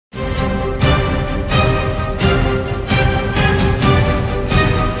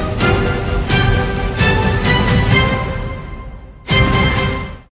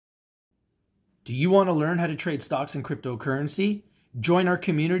Do you want to learn how to trade stocks and cryptocurrency? Join our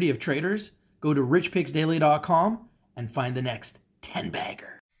community of traders. Go to richpicksdaily.com and find the next 10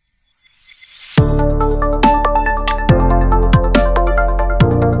 bagger.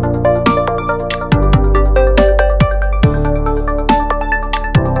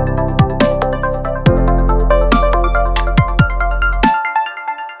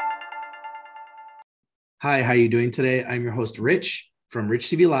 Hi, how are you doing today? I'm your host, Rich, from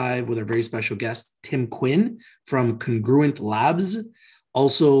RICHTVLIVE, with our very special guest, Tim Quinn from Congruent Labs,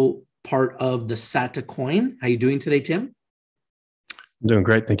 also part of the SATA coin. How are you doing today, Tim? I'm doing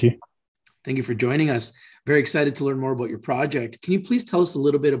great, thank you. Thank you for joining us. Very excited to learn more about your project. Can you please tell us a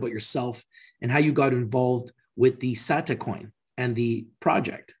little bit about yourself and how you got involved with the SATA coin and the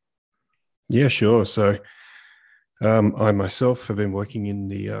project? Yeah, sure. So I myself have been working in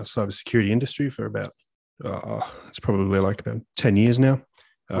the cybersecurity industry for about it's probably like about 10 years now.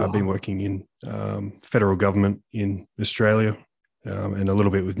 Wow. I've been working in federal government in Australia and a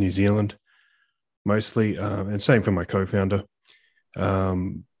little bit with New Zealand mostly, and same for my co-founder,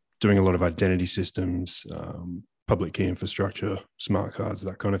 doing a lot of identity systems, public key infrastructure, smart cards,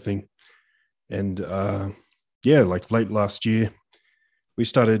 that kind of thing. And yeah, like late last year, we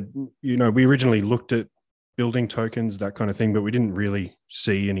started, we originally looked at building tokens, that kind of thing, but we didn't really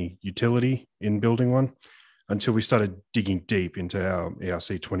see any utility in building one until we started digging deep into how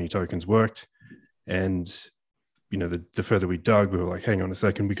ERC20 tokens worked. And, the further we dug, we were like, hang on a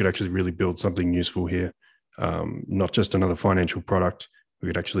second, we could actually really build something useful here. Not just another financial product. We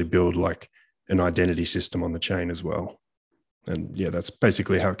could actually build like an identity system on the chain as well. And yeah, that's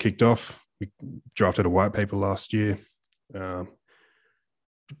basically how it kicked off. We drafted a white paper last year, built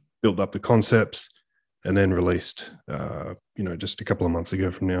up the concepts, and then released, just a couple of months ago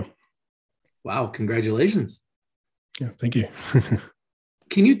from now. Wow, congratulations. Yeah, thank you.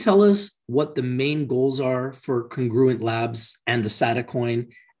 Can you tell us what the main goals are for Congruent Labs and the SATA coin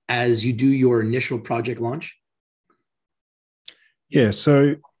as you do your initial project launch? Yeah,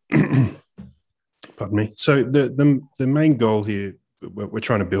 so, pardon me. So the main goal here, what we're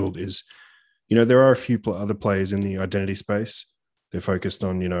trying to build is, there are a few other players in the identity space. They're focused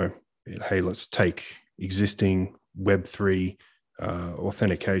on, hey, let's take existing Web3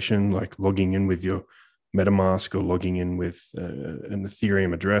 authentication, like logging in with your MetaMask or logging in with an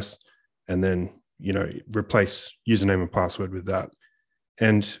Ethereum address, and then, replace username and password with that.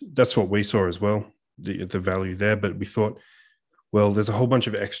 And that's what we saw as well, the value there. But we thought, well, there's a whole bunch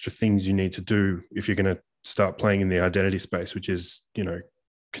of extra things you need to do if you're going to start playing in the identity space, which is,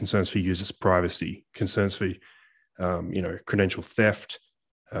 concerns for users' privacy, concerns for, credential theft,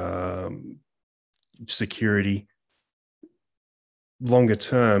 security. Longer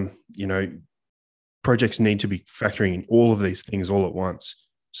term, projects need to be factoring in all of these things all at once.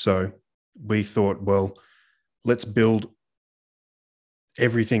 So we thought, well, let's build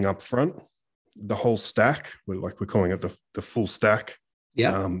everything up front, the whole stack. We're calling it the full stack.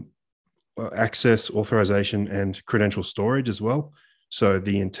 Yeah. Access, authorization, and credential storage as well. So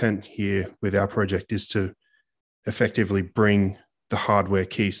the intent here with our project is to effectively bring the hardware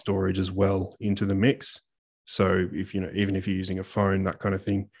key storage as well into the mix. So if, even if you're using a phone, that kind of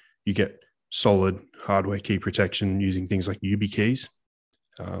thing, you get solid hardware key protection using things like YubiKeys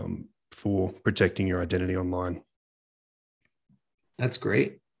for protecting your identity online. That's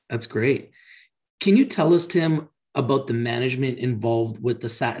great. That's great. Can you tell us, Tim, about the management involved with the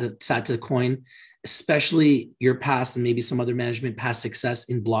SATA coin, especially your past and maybe some other management past success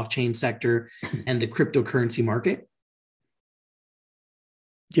in blockchain sector and the cryptocurrency market?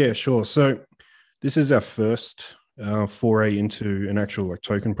 Yeah, sure. So this is our first foray into an actual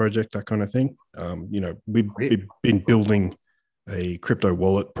token project, that kind of thing. We've been building a crypto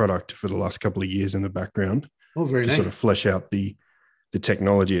wallet product for the last couple of years in the background. Oh, very nice. Sort of flesh out the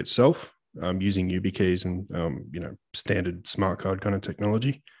technology itself, using YubiKeys and standard smart card kind of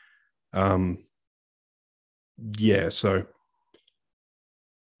technology. Yeah, so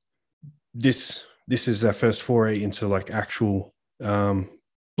this is our first foray into actual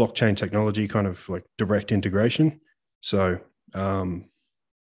blockchain technology, kind of like direct integration. So, yeah,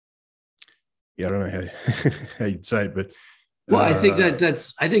 I don't know how you'd say it, but well, I think I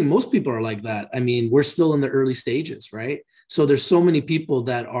think most people are like that. I mean, we're still in the early stages, right? So there's so many people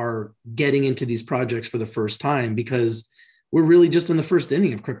that are getting into these projects for the first time because we're really just in the first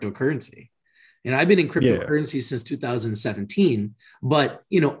inning of cryptocurrency. And I've been in cryptocurrency since 2017, but,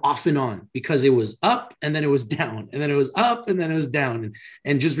 off and on, because it was up and then it was down and then it was up and then it was down.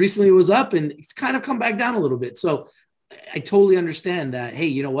 And just recently it was up and it's kind of come back down a little bit. So I totally understand that, hey,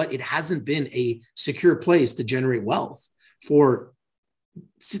 you know what? It hasn't been a secure place to generate wealth for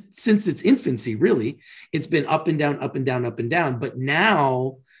since its infancy, really. It's been up and down, up and down, up and down. But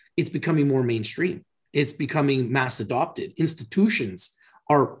now it's becoming more mainstream. It's becoming mass adopted. Institutions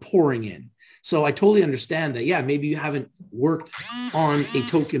are pouring in. So I totally understand that. Yeah, maybe you haven't worked on a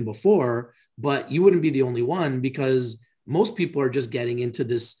token before, but you wouldn't be the only one, because most people are just getting into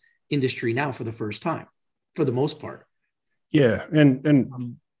this industry now for the first time, for the most part. Yeah,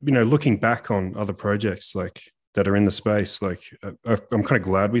 and looking back on other projects like that are in the space, like I'm kind of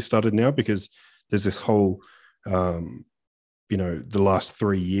glad we started now, because there's this whole, the last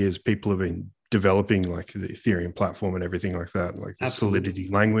 3 years, people have been developing like the Ethereum platform and everything like that, like the Solidity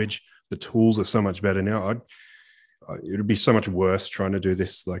language. The tools are so much better now. It would be so much worse trying to do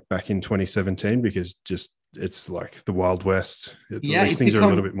this like back in 2017, because it's like the Wild West. These things are a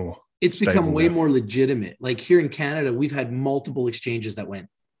little bit more. It's become way more legitimate. Like here in Canada, we've had multiple exchanges that went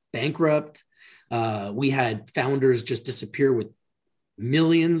bankrupt. We had founders just disappear with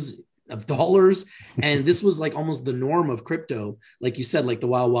millions of dollars. And this was like almost the norm of crypto. Like you said, like the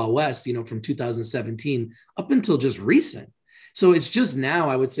Wild Wild West, from 2017 up until just recent. So it's just now,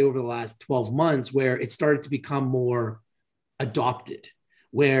 I would say over the last 12 months, where it started to become more adopted,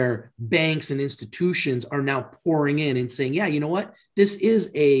 where banks and institutions are now pouring in and saying, yeah, you know what? This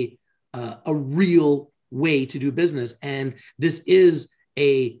is a real way to do business. And this is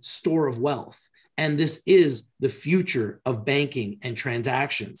a store of wealth. And this is the future of banking and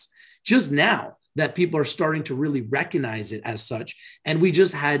transactions. Just now that people are starting to really recognize it as such. And we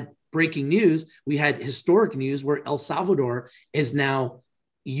just had breaking news. We had historic news where El Salvador is now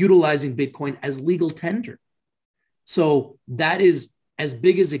utilizing Bitcoin as legal tender. So that is as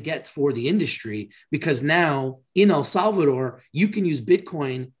big as it gets for the industry, because now in El Salvador, you can use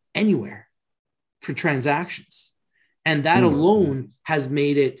Bitcoin anywhere for transactions. And that alone has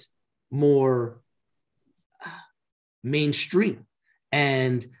made it more mainstream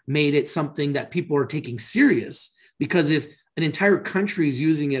and made it something that people are taking serious. Because if an entire country is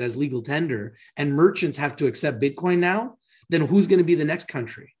using it as legal tender and merchants have to accept Bitcoin now, then who's going to be the next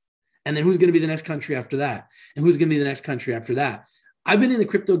country? And then who's going to be the next country after that? And who's going to be the next country after that? I've been in the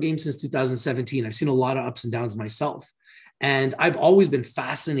crypto game since 2017. I've seen a lot of ups and downs myself. And I've always been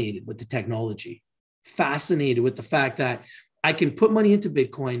fascinated with the technology, fascinated with the fact that I can put money into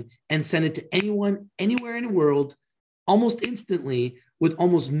Bitcoin and send it to anyone, anywhere in the world, almost instantly, with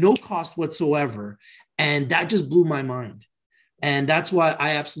almost no cost whatsoever. And that just blew my mind. And that's why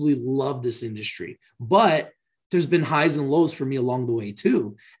I absolutely love this industry. But there's been highs and lows for me along the way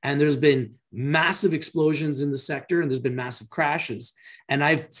too. And there's been massive explosions in the sector, and there's been massive crashes. And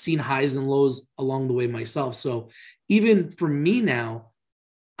I've seen highs and lows along the way myself. So even for me now,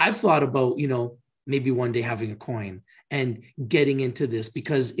 I've thought about, maybe one day having a coin and getting into this,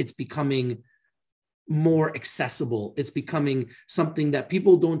 because it's becoming more accessible. It's becoming something that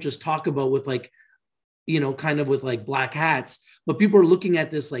people don't just talk about with like, kind of with like black hats, but people are looking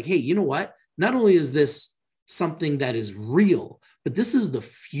at this like, hey, you know what? Not only is this something that is real, but this is the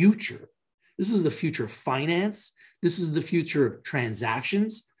future. This is the future of finance. This is the future of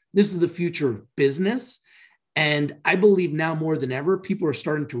transactions. This is the future of business. And I believe now more than ever, people are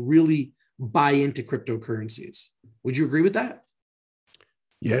starting to really buy into cryptocurrencies. Would you agree with that?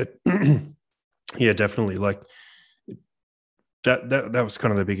 Yeah. Yeah, definitely. Like that was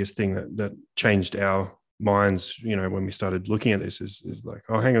kind of the biggest thing that changed our minds, when we started looking at this is like,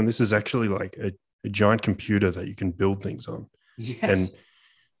 oh, hang on, this is actually like a giant computer that you can build things on. Yes. And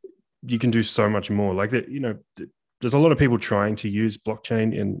you can do so much more. Like that, there's a lot of people trying to use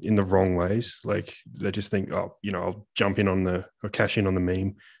blockchain in the wrong ways. Like they just think, oh, I'll jump in or cash in on the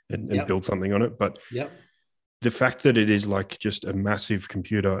meme and build something on it. But the fact that it is like just a massive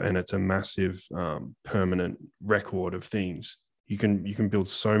computer and it's a massive permanent record of things, you can build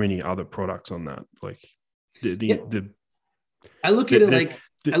so many other products on that. Like I look at it like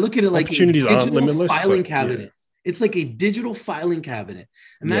opportunities aren't limitless. Filing cabinet. Yeah. It's like a digital filing cabinet.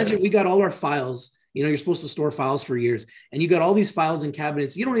 Imagine we got all our files. You're supposed to store files for years, and you got all these files in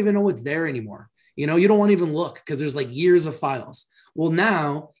cabinets. You don't even know what's there anymore. You don't want to even look because there's like years of files. Well,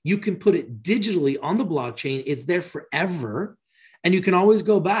 now you can put it digitally on the blockchain. It's there forever, and you can always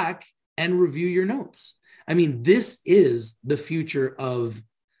go back and review your notes. I mean, this is the future of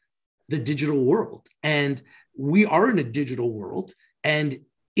the digital world, and we are in a digital world, and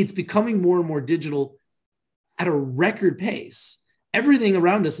it's becoming more and more digital at a record pace. Everything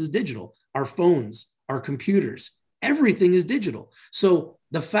around us is digital. Our phones, our computers, everything is digital. So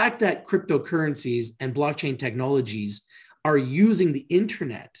the fact that cryptocurrencies and blockchain technologies are using the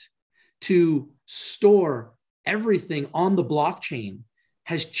internet to store everything on the blockchain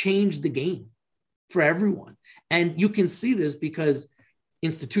has changed the game for everyone. And you can see this because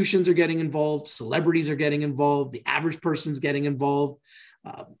institutions are getting involved, celebrities are getting involved, the average person's getting involved.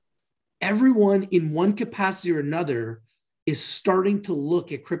 Uh, Everyone in one capacity or another is starting to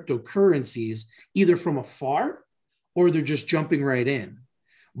look at cryptocurrencies either from afar or they're just jumping right in.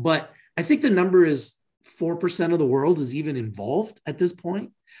 But I think the number is 4% of the world is even involved at this point.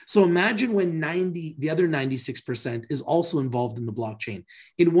 So imagine when the other 96% is also involved in the blockchain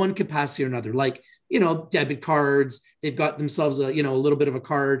in one capacity or another, like, debit cards. They've got themselves a little bit of a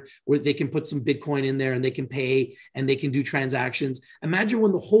card where they can put some Bitcoin in there and they can pay and they can do transactions. Imagine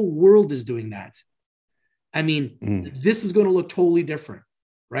when the whole world is doing that. I mean, this is going to look totally different,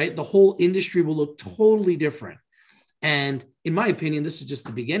 right? The whole industry will look totally different. And in my opinion, this is just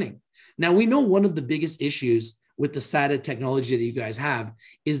the beginning. Now, we know one of the biggest issues with the SATA technology that you guys have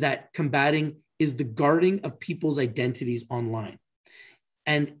is the guarding of people's identities online.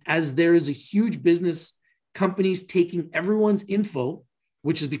 And as there is a huge business, companies taking everyone's info,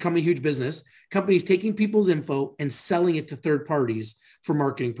 which has become a huge business, companies taking people's info and selling it to third parties for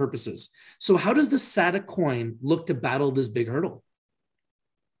marketing purposes. So how does the SATA coin look to battle this big hurdle?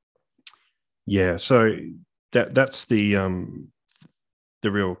 Yeah, so that's the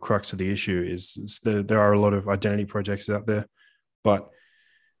real crux of the issue is there are a lot of identity projects out there, but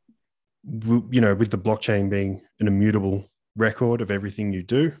with the blockchain being an immutable record of everything you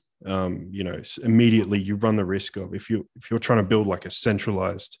do, immediately you run the risk of, if you're trying to build like a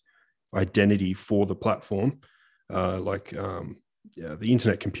centralized identity for the platform, the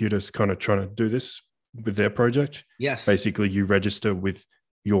internet computers kind of trying to do this with their project. Yes. Basically, you register with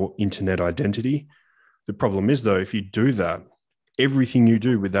your internet identity. The problem is, though, if you do that, everything you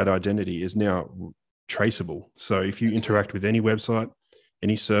do with that identity is now traceable. So if you interact with any website,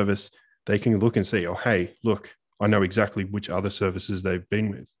 any service, they can look and see, oh, hey, look, I know exactly which other services they've been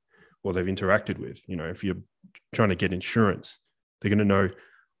with or they've interacted with. If you're trying to get insurance, they're going to know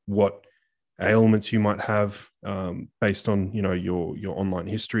what ailments you might have based on, your online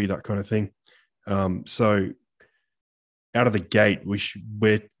history, that kind of thing. So out of the gate,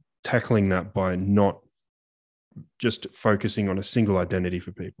 we're tackling that by not just focusing on a single identity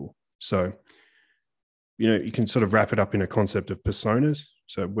for people. So, you can sort of wrap it up in a concept of personas.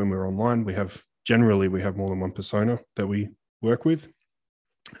 So when we're online, we have more than one persona that we work with.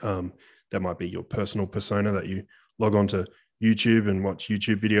 That might be your personal persona that you log on to YouTube and watch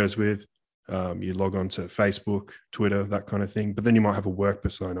YouTube videos with. You log on to Facebook, Twitter, that kind of thing. But then you might have a work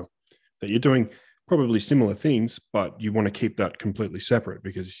persona that you're doing probably similar things, but you want to keep that completely separate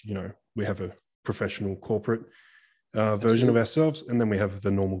because, we have a professional corporate version of ourselves, and then we have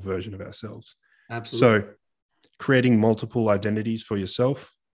the normal version of ourselves. Absolutely. So creating multiple identities for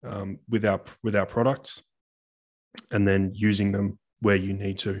yourself with our products, and then using them where you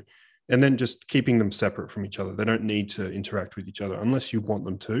need to, and then just keeping them separate from each other. They don't need to interact with each other unless you want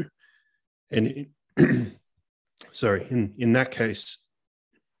them to. And in that case,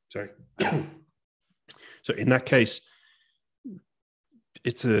 so in that case,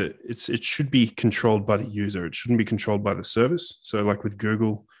 it should be controlled by the user. It shouldn't be controlled by the service. So like with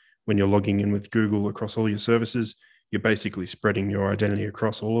Google, when you're logging in with Google across all your services, you're basically spreading your identity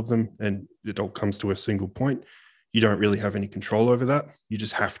across all of them, and it all comes to a single point. You don't really have any control over that. You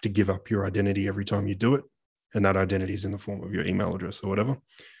just have to give up your identity every time you do it. And that identity is in the form of your email address or whatever.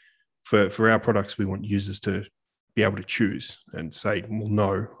 For our products, we want users to be able to choose and say, well,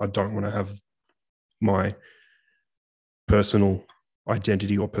 no, I don't want to have my personal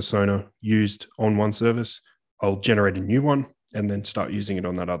identity or persona used on one service. I'll generate a new one and then start using it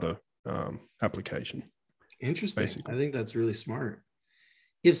on that other application. Interesting. Basically. I think that's really smart.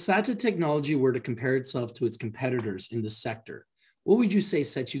 If SATA technology were to compare itself to its competitors in the sector, what would you say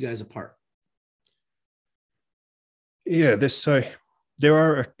sets you guys apart? Yeah, there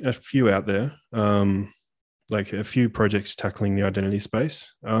are a few out there, like a few projects tackling the identity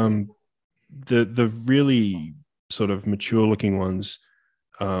space. The really sort of mature looking ones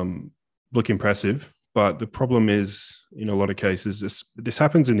look impressive, but the problem is, in a lot of cases, this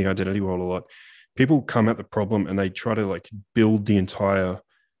happens in the identity world a lot. People come at the problem and they try to like build the entire,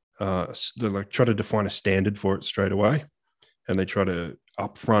 they like try to define a standard for it straight away, and they try to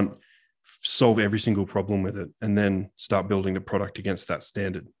upfront solve every single problem with it and then start building the product against that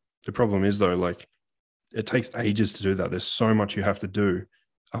standard. The problem is though, like it takes ages to do that. There's so much you have to do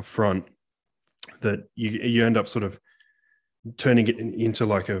upfront that you end up sort of turning it into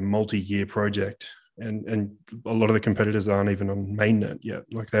like a multi-year project. And a lot of the competitors aren't even on mainnet yet.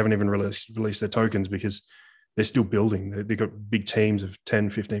 Like they haven't even released their tokens because they're still building. They've got big teams of 10,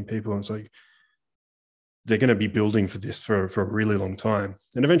 15 people. And it's like, they're going to be building for this for a really long time.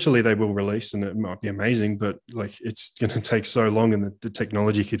 And eventually they will release, and it might be amazing, but like it's going to take so long, and the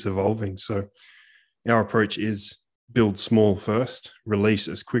technology keeps evolving. So our approach is build small first, release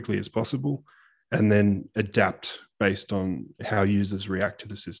as quickly as possible, and then adapt based on how users react to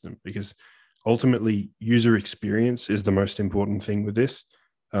the system. Because ultimately, user experience is the most important thing with this.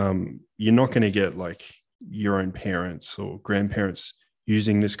 You're not going to get like your own parents or grandparents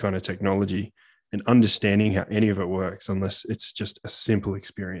using this kind of technology and understanding how any of it works unless it's just a simple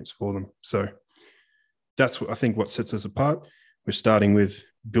experience for them. So that's what I think what sets us apart. We're starting with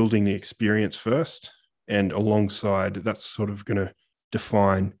building the experience first, and alongside that's sort of going to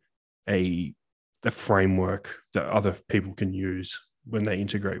define a framework that other people can use when they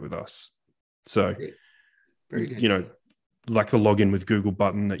integrate with us. So, very good. You know, like the login with Google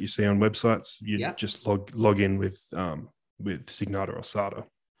button that you see on websites, you just log in with Signata or SATA.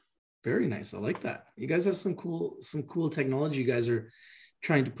 Very nice. I like that. You guys have some cool technology you guys are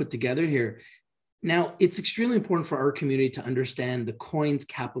trying to put together here. Now, it's extremely important for our community to understand the coin's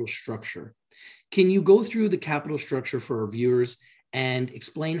capital structure. Can you go through the capital structure for our viewers and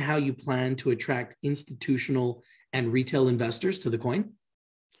explain how you plan to attract institutional and retail investors to the coin?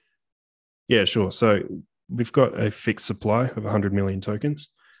 Yeah, sure. So we've got a fixed supply of 100 million tokens.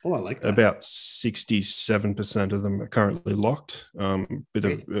 Oh, I like that. About 67% of them are currently locked, with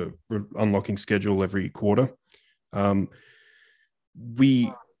a unlocking schedule every quarter.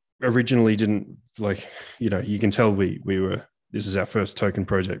 We originally didn't you can tell we were, this is our first token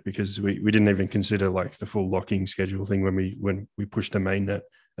project because we didn't even consider like the full locking schedule thing when we pushed the mainnet.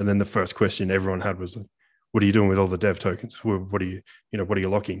 And then the first question everyone had was like, what are you doing with all the dev tokens? What are you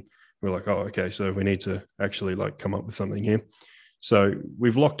locking? We're like, oh, okay. So we need to actually like come up with something here. So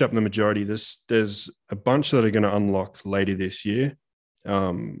we've locked up the majority. There's a bunch that are going to unlock later this year.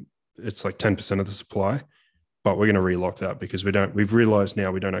 It's like 10% of the supply, but we're going to relock that because we've realized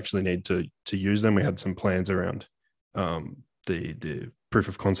now we don't actually need to use them. We had some plans around the proof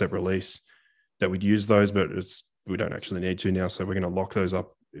of concept release that we'd use those, but we don't actually need to now. So we're going to lock those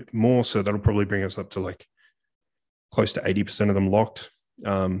up more. So that'll probably bring us up to like close to 80% of them locked.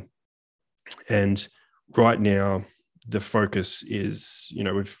 And right now the focus is,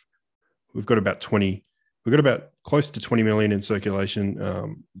 we've got about close to 20 million in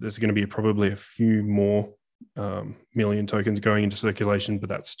circulation. There's going to be probably a few more million tokens going into circulation, but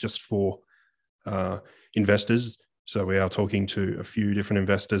that's just for investors. So we are talking to a few different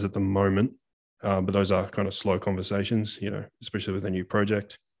investors at the moment, but those are kind of slow conversations, especially with a new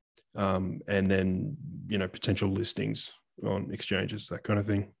project. And then, potential listings on exchanges, that kind of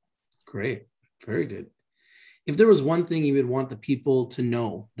thing. Great. Very good. If there was one thing you would want the people to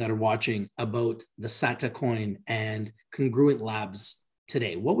know that are watching about the SATA coin and Congruent Labs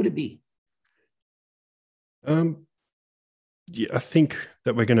today, what would it be? I think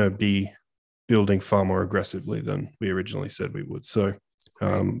that we're going to be building far more aggressively than we originally said we would. So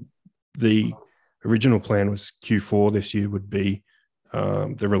the original plan was Q4 this year would be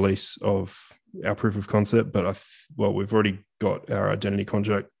the release of our proof of concept, but we've already got our identity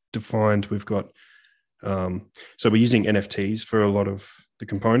contract defined. We've got so we're using NFTs for a lot of the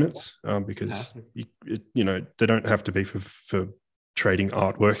components because they don't have to be for trading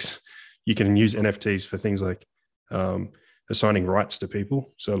artworks. You can use NFTs for things like assigning rights to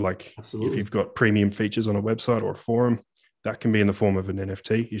people. So like If you've got premium features on a website or a forum, that can be in the form of an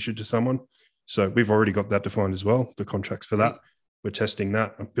NFT issued to someone. So we've already got that defined as well, the contracts for that. We're testing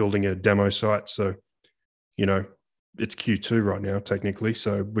that. I'm building a demo site. So, it's Q2 right now, technically.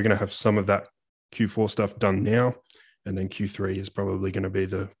 So we're going to have some of that Q4 stuff done now. And then Q3 is probably going to be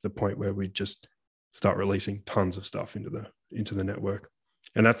the point where we just start releasing tons of stuff into the network.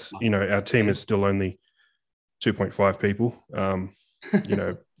 And that's, our team is still only 2.5 people.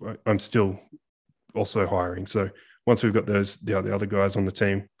 I'm still also hiring. So once we've got the other guys on the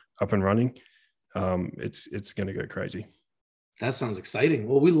team up and running, it's going to go crazy. That sounds exciting.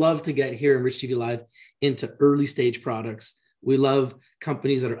 Well, we love to get here in Rich TV Live into early stage products. We love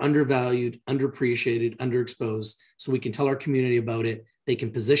companies that are undervalued, underappreciated, underexposed, so we can tell our community about it. They can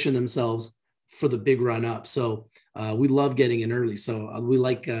position themselves for the big run up. So we love getting in early. So we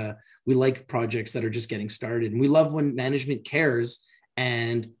like projects that are just getting started. And we love when management cares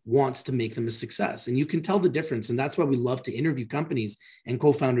and wants to make them a success. And you can tell the difference. And that's why we love to interview companies and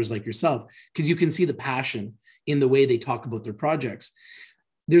co-founders like yourself, because you can see the passion in the way they talk about their projects.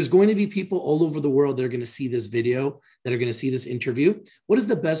 There's going to be people all over the world that are going to see this video, that are going to see this interview. What is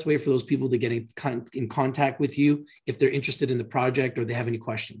the best way for those people to get in contact with you if they're interested in the project or they have any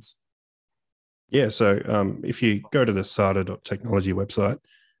questions? Yeah, so if you go to the SATA Technology website,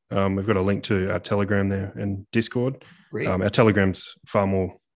 We've got a link to our Telegram there and Discord. Great. Our Telegram's far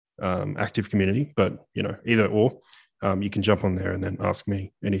more active community, but either or, you can jump on there and then ask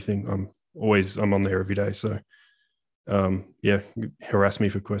me anything. I'm on there every day, so harass me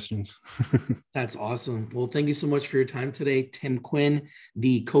for questions. That's awesome. Well, thank you so much for your time today, Tim Quinn,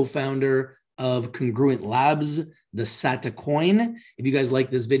 the co-founder of Congruent Labs, the SATA coin. If you guys like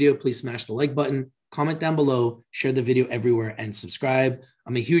this video, please smash the like button, comment down below, share the video everywhere, and subscribe.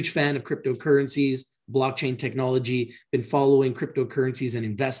 I'm a huge fan of cryptocurrencies, blockchain technology, been following cryptocurrencies and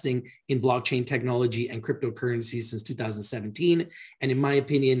investing in blockchain technology and cryptocurrencies since 2017. And in my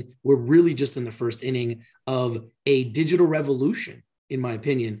opinion, we're really just in the first inning of a digital revolution, in my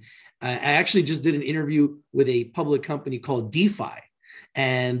opinion. I actually just did an interview with a public company called DeFi,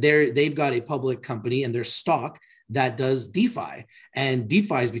 and they've got a public company and their stock that does DeFi, and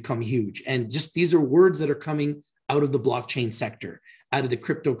DeFi has become huge. And just these are words that are coming out of the blockchain sector, out of the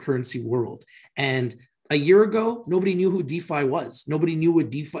cryptocurrency world. And a year ago, nobody knew who DeFi was. Nobody knew what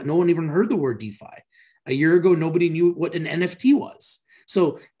DeFi, no one even heard the word DeFi. A year ago, nobody knew what an NFT was.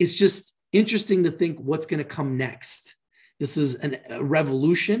 So it's just interesting to think what's going to come next. This is a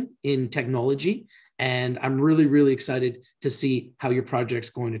revolution in technology, and I'm really, really excited to see how your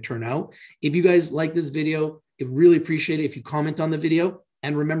project's going to turn out. If you guys like this video, I'd really appreciate it if you comment on the video.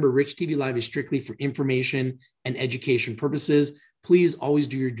 And remember, Rich TV Live is strictly for information and education purposes. Please always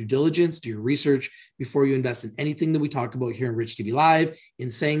do your due diligence, do your research before you invest in anything that we talk about here in Rich TV Live. In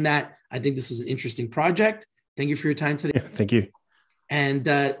saying that, I think this is an interesting project. Thank you for your time today. Yeah, thank you. And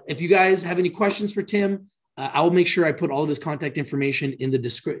if you guys have any questions for Tim, I will make sure I put all of his contact information in the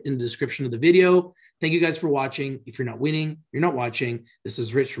description of the video. Thank you guys for watching. If you're not winning, you're not watching. This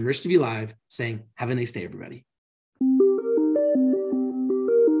is Rich from Rich TV Live saying, have a nice day, everybody.